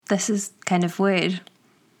This is kind of weird.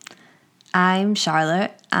 I'm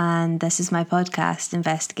Charlotte, and this is my podcast,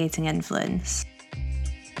 Investigating Influence.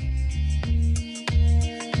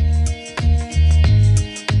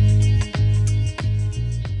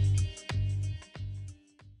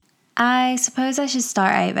 I suppose I should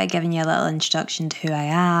start out by giving you a little introduction to who I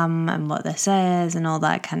am and what this is and all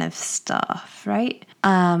that kind of stuff, right?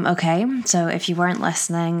 Okay, so if you weren't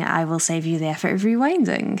listening, I will save you the effort of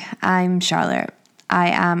rewinding. I'm Charlotte. I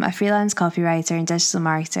am a freelance copywriter and digital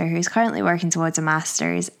marketer who's currently working towards a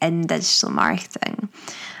master's in digital marketing.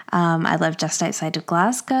 I live just outside of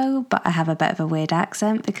Glasgow, but I have a bit of a weird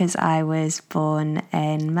accent because I was born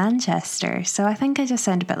in Manchester. So I think I just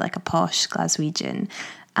sound a bit like a posh Glaswegian.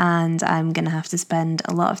 And I'm going to have to spend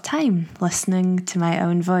a lot of time listening to my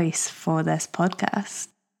own voice for this podcast.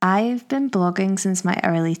 I've been blogging since my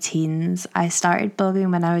early teens. I started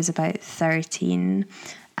blogging when I was about 13,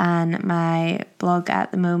 and my blog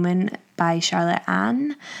at the moment by Charlotte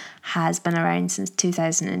Ann has been around since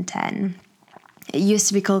 2010. It used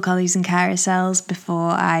to be called Collies and Carousels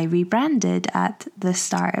before I rebranded at the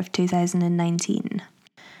start of 2019.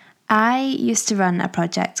 I used to run a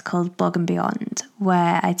project called Blog and Beyond,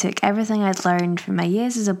 where I took everything I'd learned from my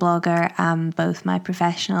years as a blogger and both my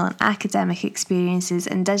professional and academic experiences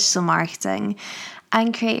in digital marketing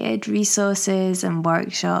and created resources and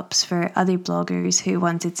workshops for other bloggers who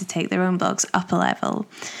wanted to take their own blogs up a level.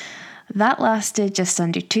 That lasted just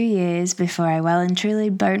under 2 years before I well and truly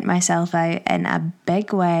burnt myself out in a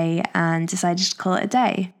big way and decided to call it a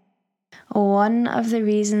day. One of the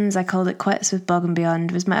reasons I called it quits with Blog and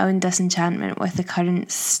Beyond was my own disenchantment with the current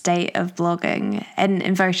state of blogging, in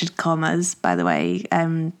inverted commas, by the way.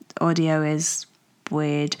 Audio is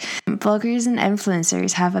weird. Bloggers and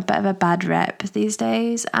influencers have a bit of a bad rep these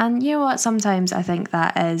days, and you know what, sometimes I think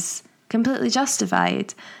that is completely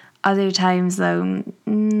justified. Other times, though,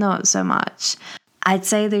 not so much. I'd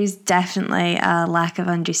say there's definitely a lack of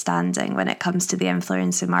understanding when it comes to the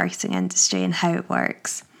influencer marketing industry and how it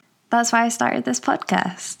works. That's why I started this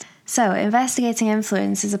podcast. So, Investigating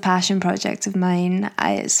Influence is a passion project of mine.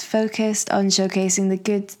 It's focused on showcasing the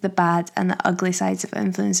good, the bad, and the ugly sides of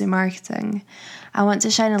influencer marketing. I want to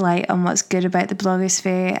shine a light on what's good about the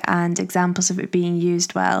blogosphere and examples of it being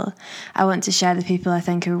used well. I want to share the people I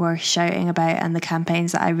think are worth shouting about and the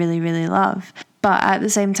campaigns that I really, really love. But at the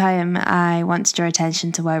same time, I want to draw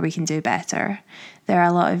attention to where we can do better. There are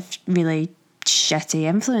a lot of really shitty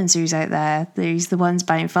influencers out there. There's the ones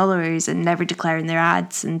buying followers and never declaring their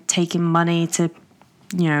ads and taking money to,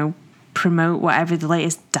 promote whatever the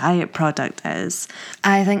latest diet product is.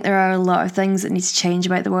 I think there are a lot of things that need to change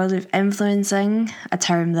about the world of influencing, a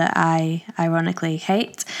term that I ironically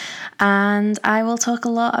hate, and I will talk a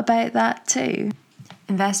lot about that too.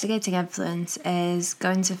 Investigating Influence is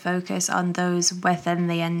going to focus on those within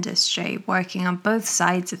the industry, working on both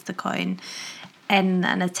sides of the coin, in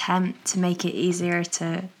an attempt to make it easier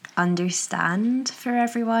to understand for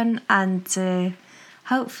everyone and to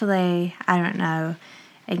hopefully,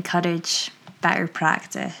 encourage better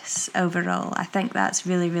practice overall. I think that's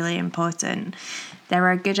really, really important. There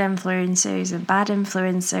are good influencers and bad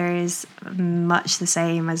influencers, much the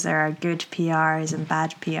same as there are good PRs and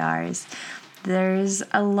bad PRs. There's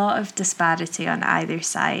a lot of disparity on either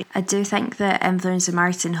side. I do think that influencer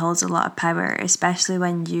marketing holds a lot of power, especially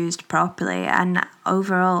when used properly, and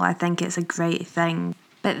overall I think it's a great thing.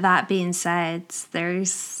 But that being said,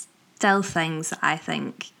 there's still things that I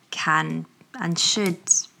think can and should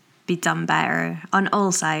be done better on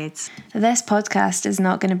all sides. This podcast is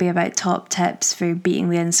not going to be about top tips for beating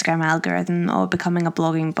the Instagram algorithm or becoming a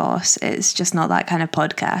blogging boss. It's just not that kind of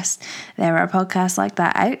podcast. There are podcasts like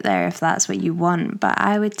that out there if that's what you want, but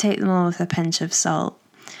I would take them all with a pinch of salt.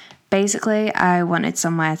 Basically, I wanted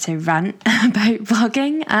somewhere to rant about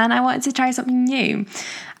blogging and I wanted to try something new.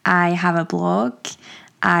 I have a blog,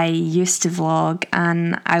 I used to vlog,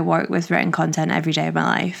 and I work with written content every day of my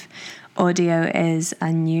life. Audio is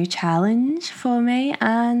a new challenge for me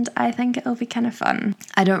and I think it'll be kind of fun.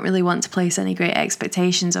 I don't really want to place any great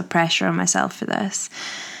expectations or pressure on myself for this.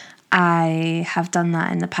 I have done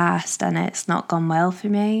that in the past and it's not gone well for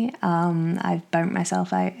me. I've burnt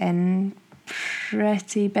myself out in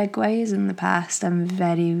pretty big ways in the past. I'm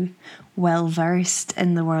very well versed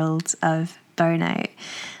in the world of burnout.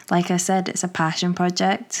 Like I said, it's a passion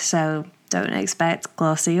project, so don't expect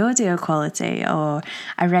glossy audio quality or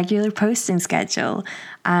a regular posting schedule.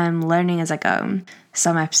 I'm learning as I go.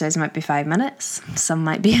 Some episodes might be 5 minutes, some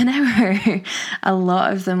might be an hour. A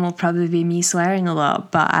lot of them will probably be me swearing a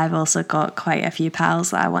lot, but I've also got quite a few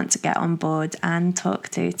pals that I want to get on board and talk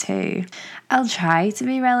to too. I'll try to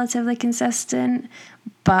be relatively consistent,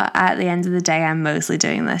 But at the end of the day, I'm mostly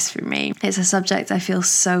doing this for me. It's a subject I feel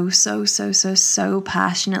so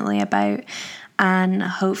passionately about. And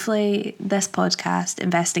hopefully this podcast,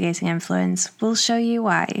 Investigating Influence, will show you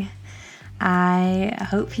why. I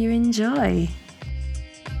hope you enjoy.